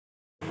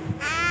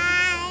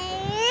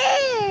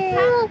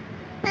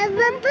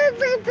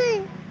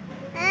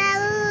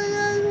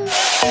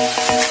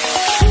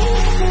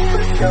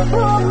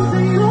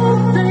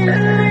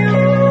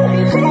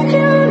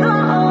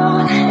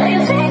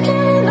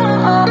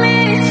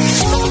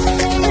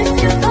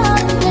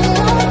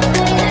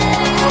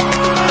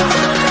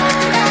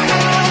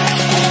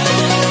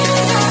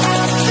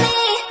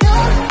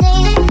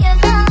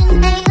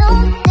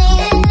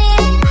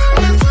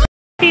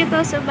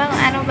So,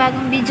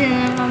 bagong video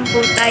na naman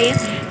po tayo.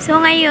 So,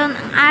 ngayon,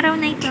 ang araw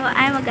na ito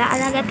ay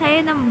mag-aalaga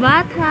tayo ng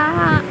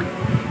bata.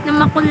 Na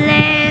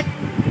makulit.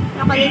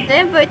 Makulit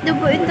eh. Bait na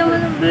bait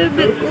naman ang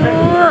bebe ko.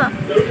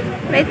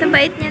 Bait na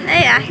bait niyan.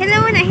 Ay,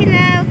 hello na,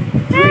 hello.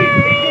 Hi!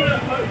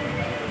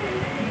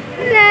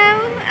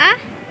 Hello.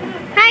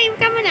 Hi,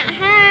 ka muna.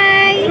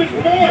 Hi!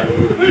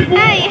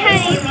 Hi,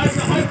 hi.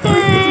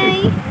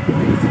 Hi!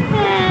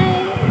 Hi!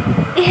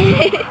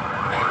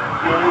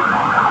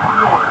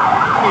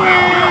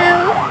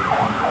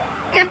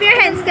 Clap your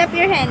hands, clap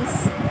your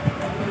hands.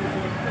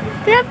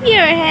 Clap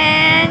your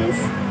hands.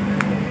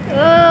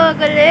 Oh,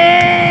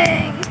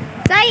 galing.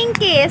 Flying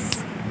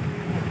kiss.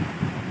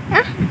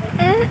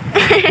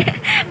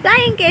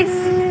 Flying kiss.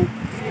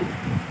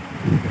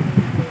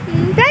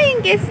 Flying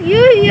kiss.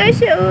 You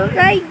show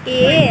flying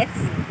kiss.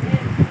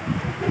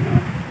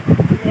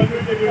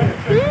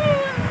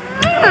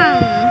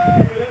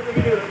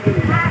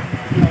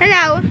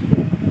 Hello.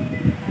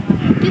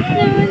 Cute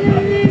naman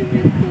ang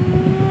baby ko.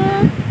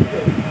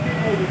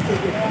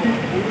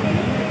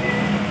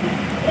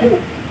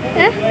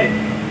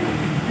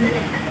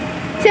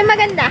 Siya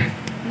maganda.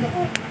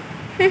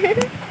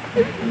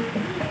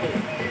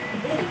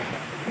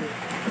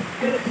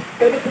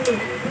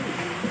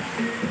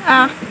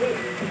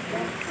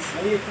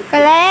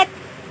 Kulit.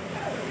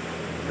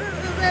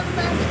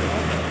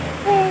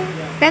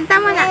 Kanta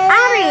mo na.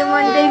 Ari,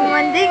 munding,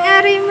 munding,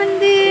 ari,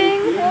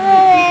 munding.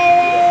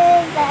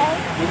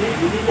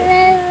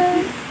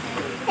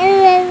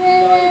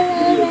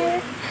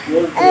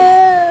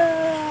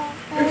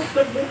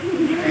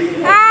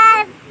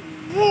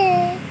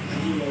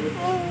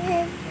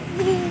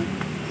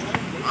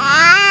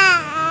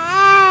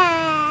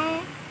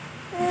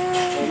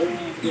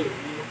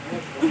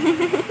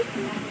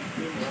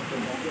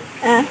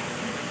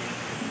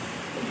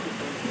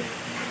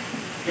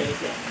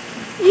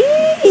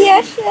 Hiya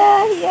siya,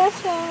 hiya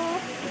siya.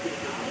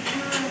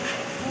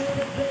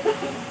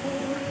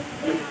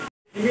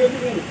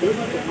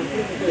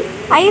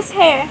 Ayos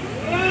hair.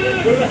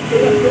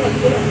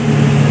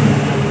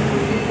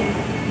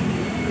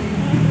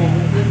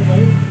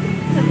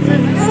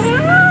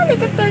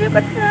 Likat na,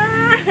 likat na.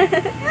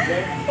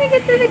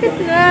 Likat na, likat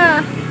na.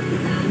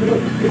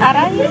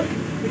 Aray.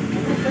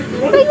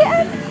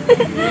 Bayaan.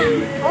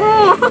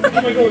 Oh.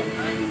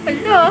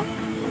 Hello.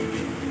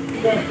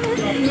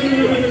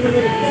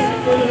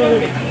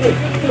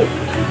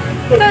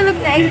 Tulog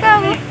na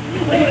ikaw.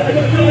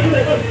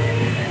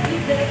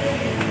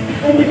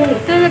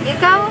 Tulog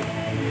ikaw?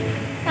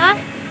 Ha?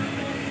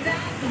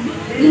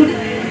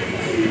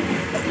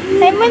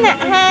 Hi muna.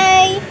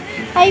 Hi.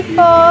 Hi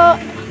po.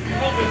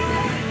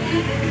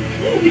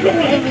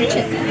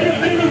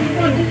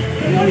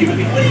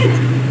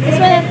 This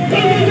one.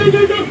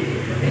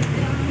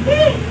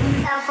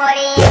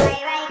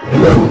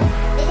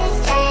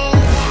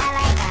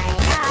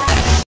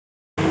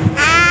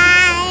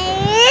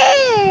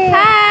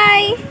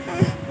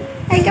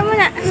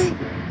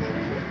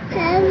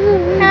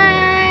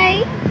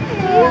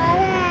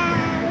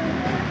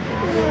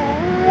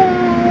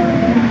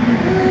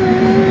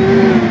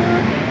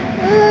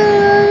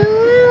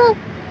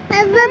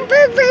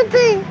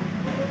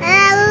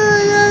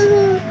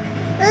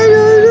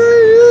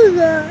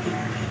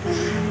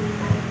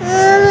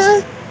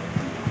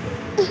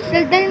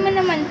 Daldal mo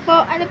naman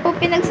po. Ano po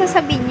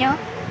pinagsasabi nyo?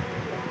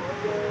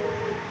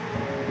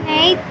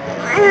 Nate?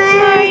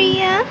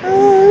 Maria?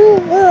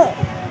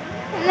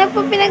 Ano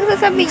po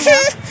pinagsasabi nyo?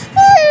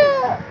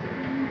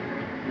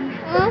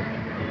 Huh?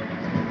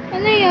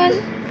 Ano yun?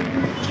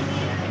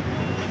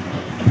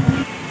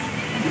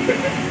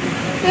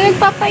 Ano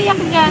nagpapayak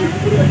dyan?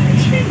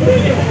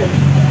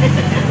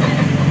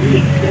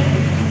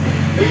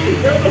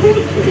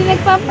 Kasi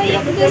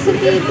nagpapayak dyan sa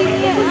baby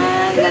niya.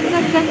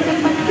 Ganda-ganda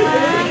pa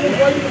naman.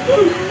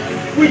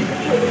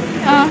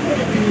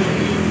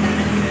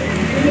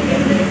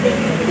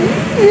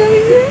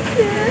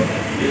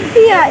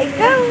 Hiya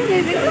ikaw.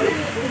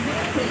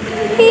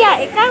 Hiya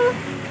ikaw.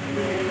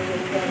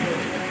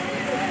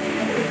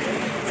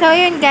 So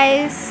yun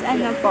guys,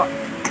 ano po,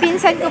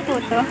 pinsan ko po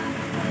to.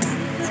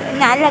 So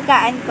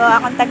inaalagaan ko,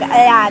 akong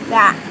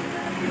taga-alaga.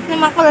 Na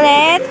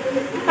makulit.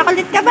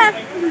 Makulit ka ba?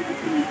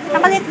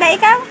 Makulit ba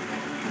ikaw?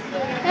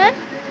 Ha?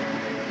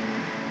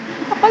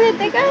 Makulit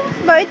ikaw?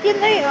 Bait yun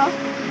na yun, oh.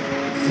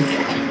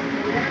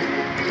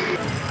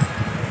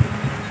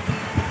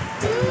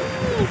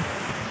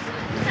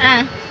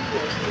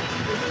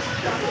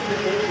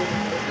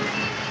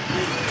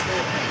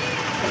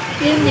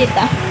 Yun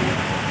dito.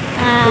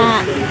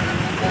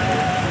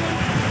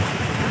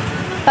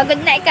 Pagod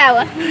na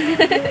ikaw.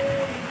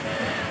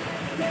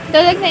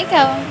 Tulog na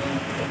ikaw.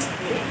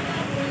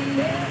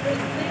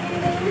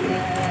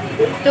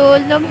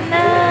 Tulog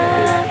na,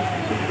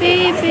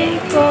 baby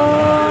ko.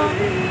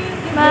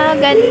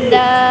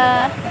 Maganda.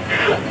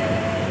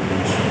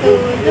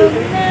 Tulog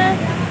na.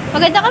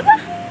 Maganda ka ba?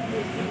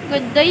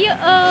 Ganda yun.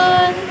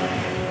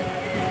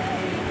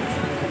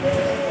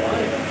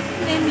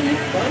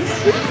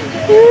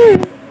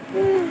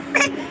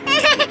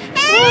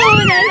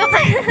 Nalo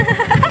ka.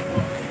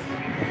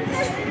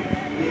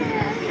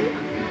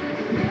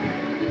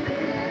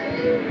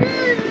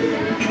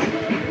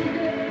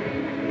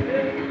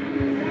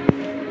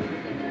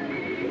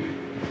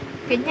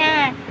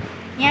 Ganyan.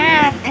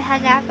 Yan.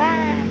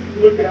 Hagapan.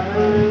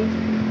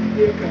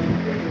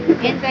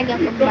 Yan talaga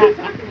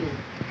pagbata.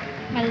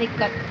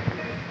 Malikot.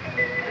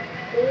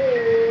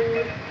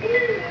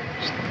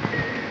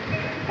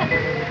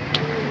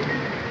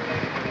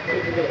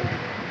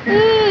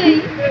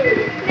 Uy!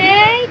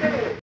 Nate!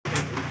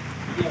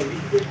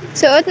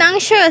 Suot ng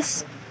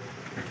shoes.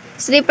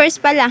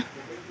 Slippers pala.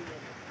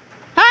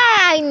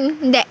 Hay!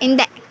 Hindi,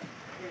 hindi.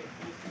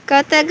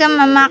 Ikaw talaga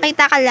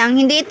mamakita ka lang.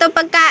 Hindi ito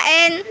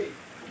pagkain.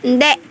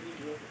 Hindi.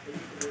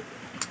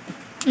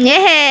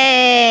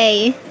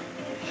 Yay!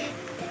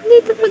 Hindi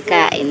ito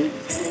pagkain.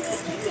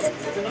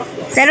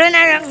 Laro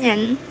na lang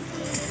yan.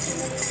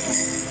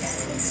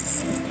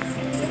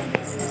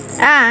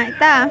 Ah,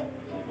 ito.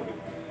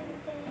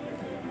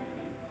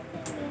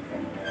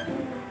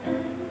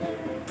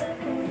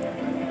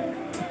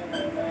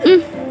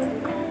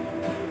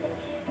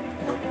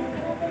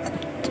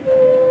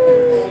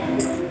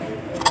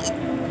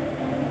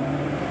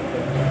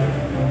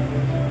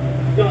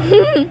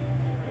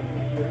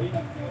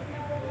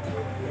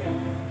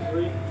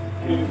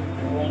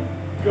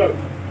 Go.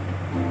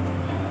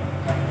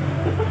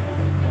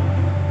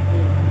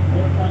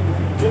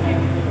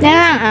 Yan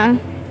ah.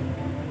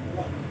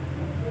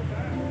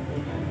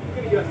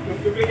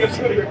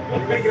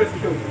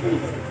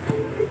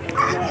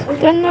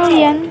 Ano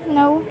yan?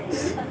 No.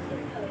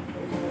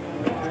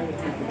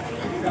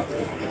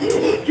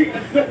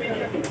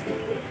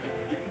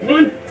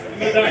 One.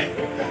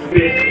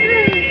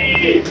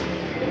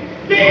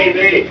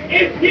 Baby,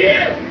 it's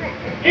here.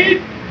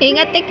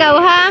 Ingat ikaw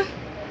ha.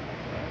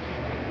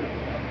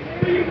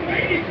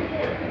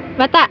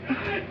 Bata.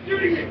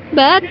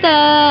 Bata.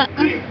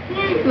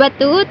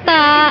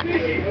 Batuta.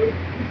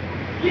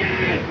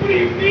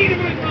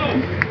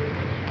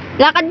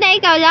 Lakad na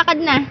ikaw, lakad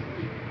na.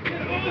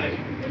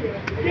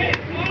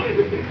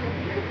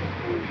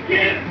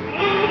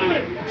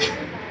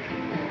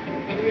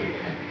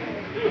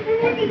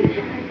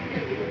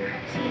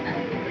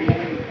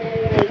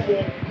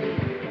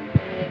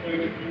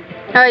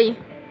 Hoy.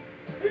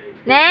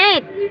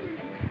 Nate.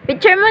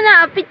 Picture mo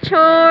na,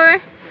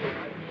 picture.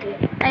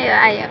 Ayaw,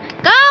 ayaw.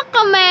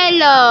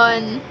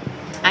 Cocomelon.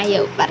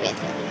 Ayaw pa rin.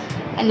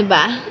 Ano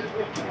ba?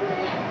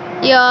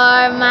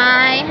 You're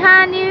my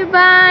honey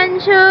bun,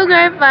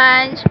 sugar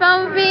punch,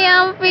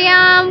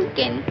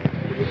 pumpkin.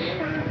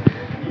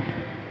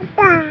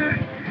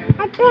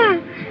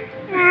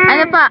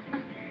 Ano pa?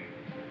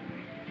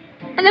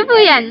 Ano po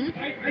yan?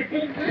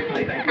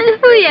 Ano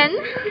po yan?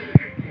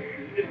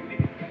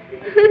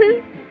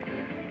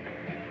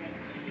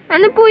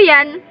 Ano po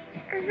yan?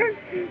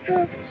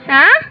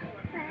 Ha?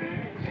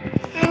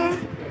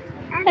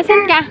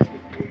 Asan ka?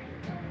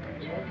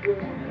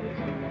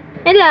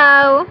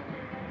 Hello?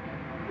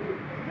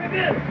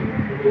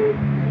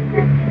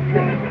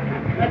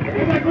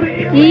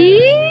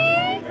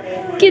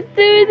 Cute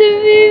naman ang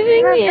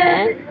bibig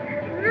yan.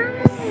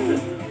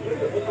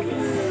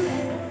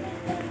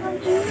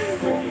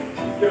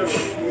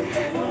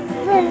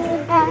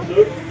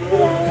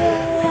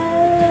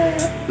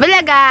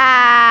 Bulaga!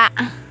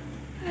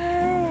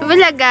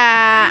 Bulaga!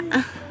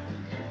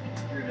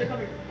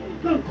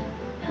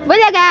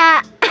 Bulaga!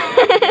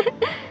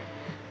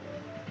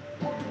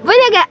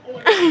 Bulaga!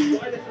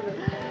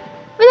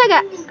 Bulaga!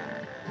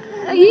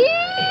 Ay!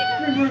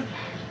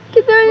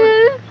 Kita na.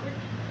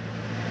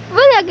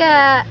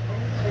 Bulaga!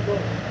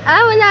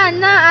 Ah, wala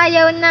na.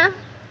 Ayaw na.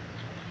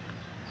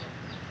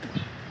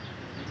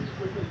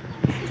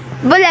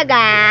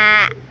 Bulaga!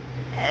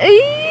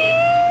 Ay!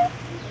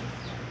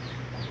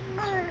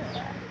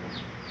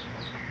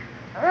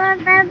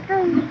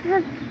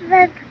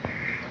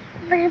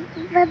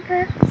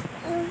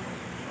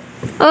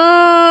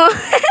 Oh!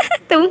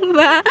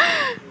 Tumba!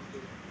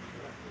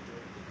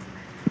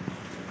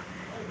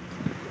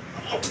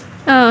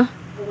 Oh.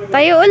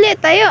 Tayo ulit,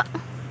 tayo.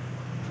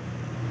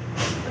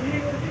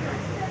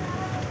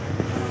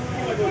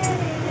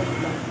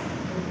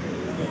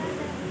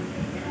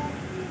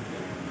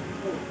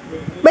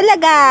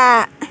 Balaga!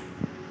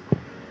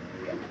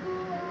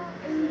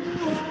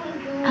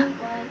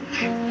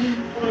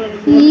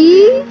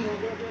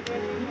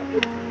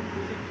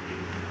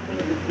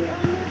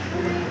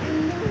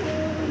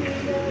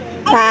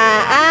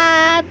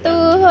 Paa,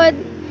 tuhod.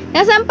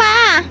 Nasaan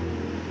pa?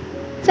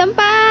 Saan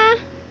pa?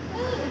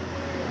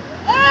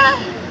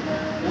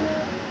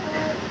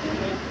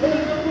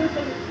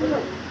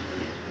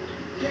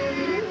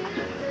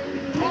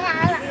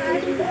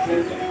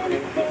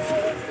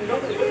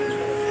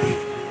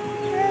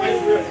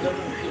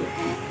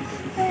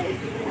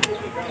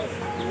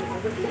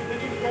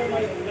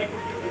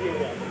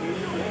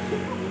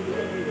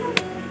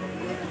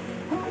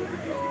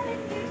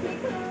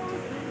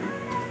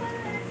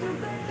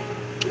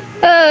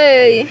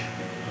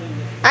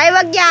 Ay,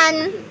 wag yan.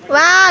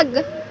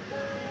 Wag.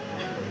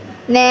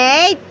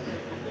 Nate.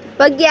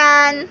 Wag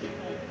yan.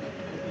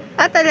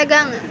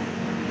 Talagang.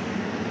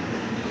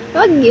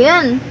 Wag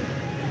yan.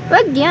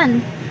 Wag yan.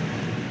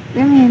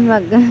 Ganyan,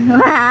 wag.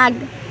 Wag.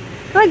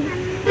 Wag.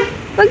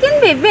 Wag yan,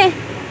 bebe.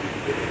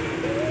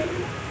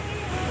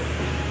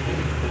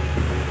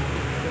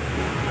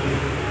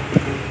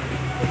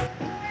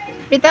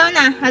 Bitaw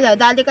na. Hello,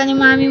 dali ka ni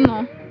mami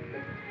mo.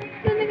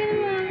 Dali ka ni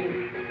mami.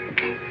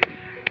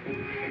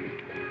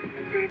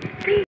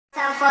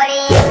 So 40,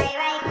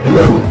 right?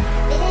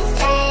 This is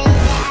strange,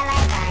 yeah, I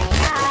like my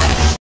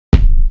heart.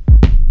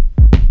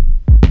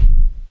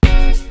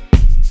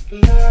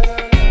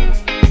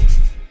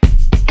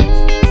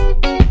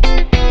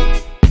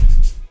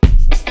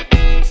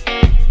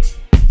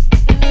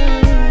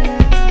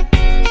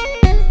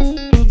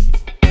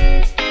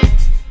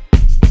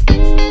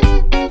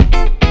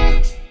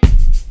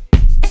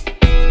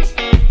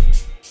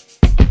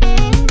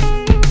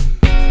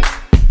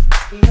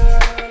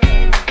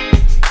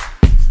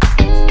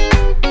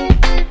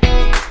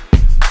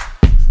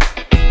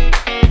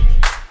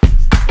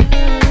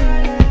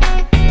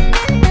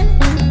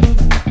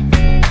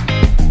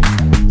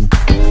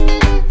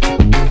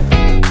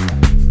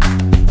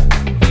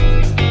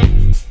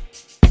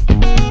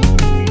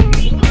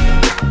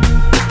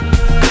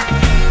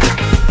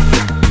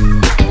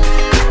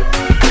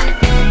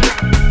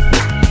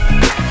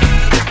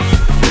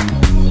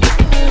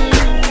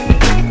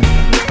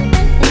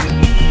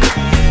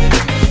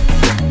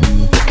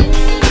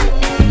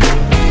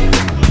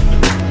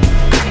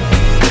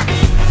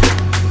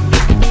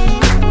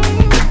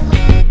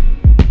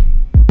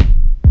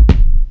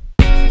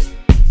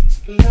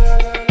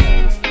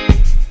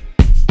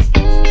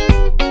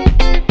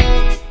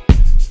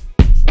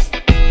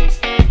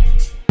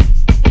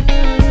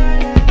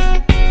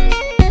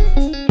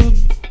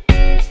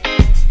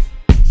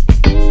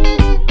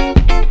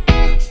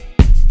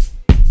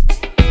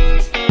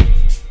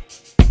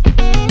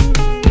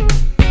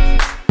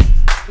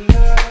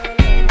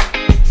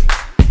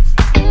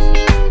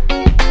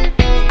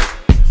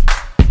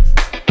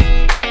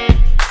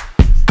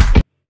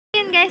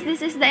 Guys,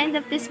 this is the end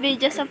of this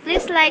video. So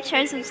please like,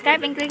 share,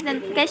 subscribe, and click the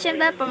notification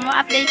bell for more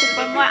updates and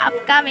for more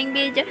upcoming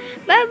video.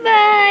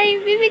 Bye-bye!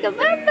 Bibi ka,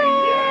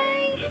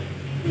 bye-bye!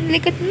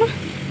 Likot mo.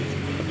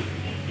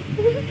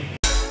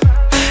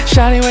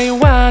 Shawty, where you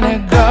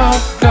wanna go,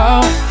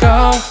 go,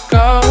 go,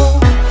 go?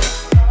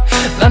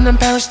 London,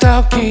 Paris,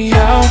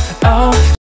 Tokyo, oh.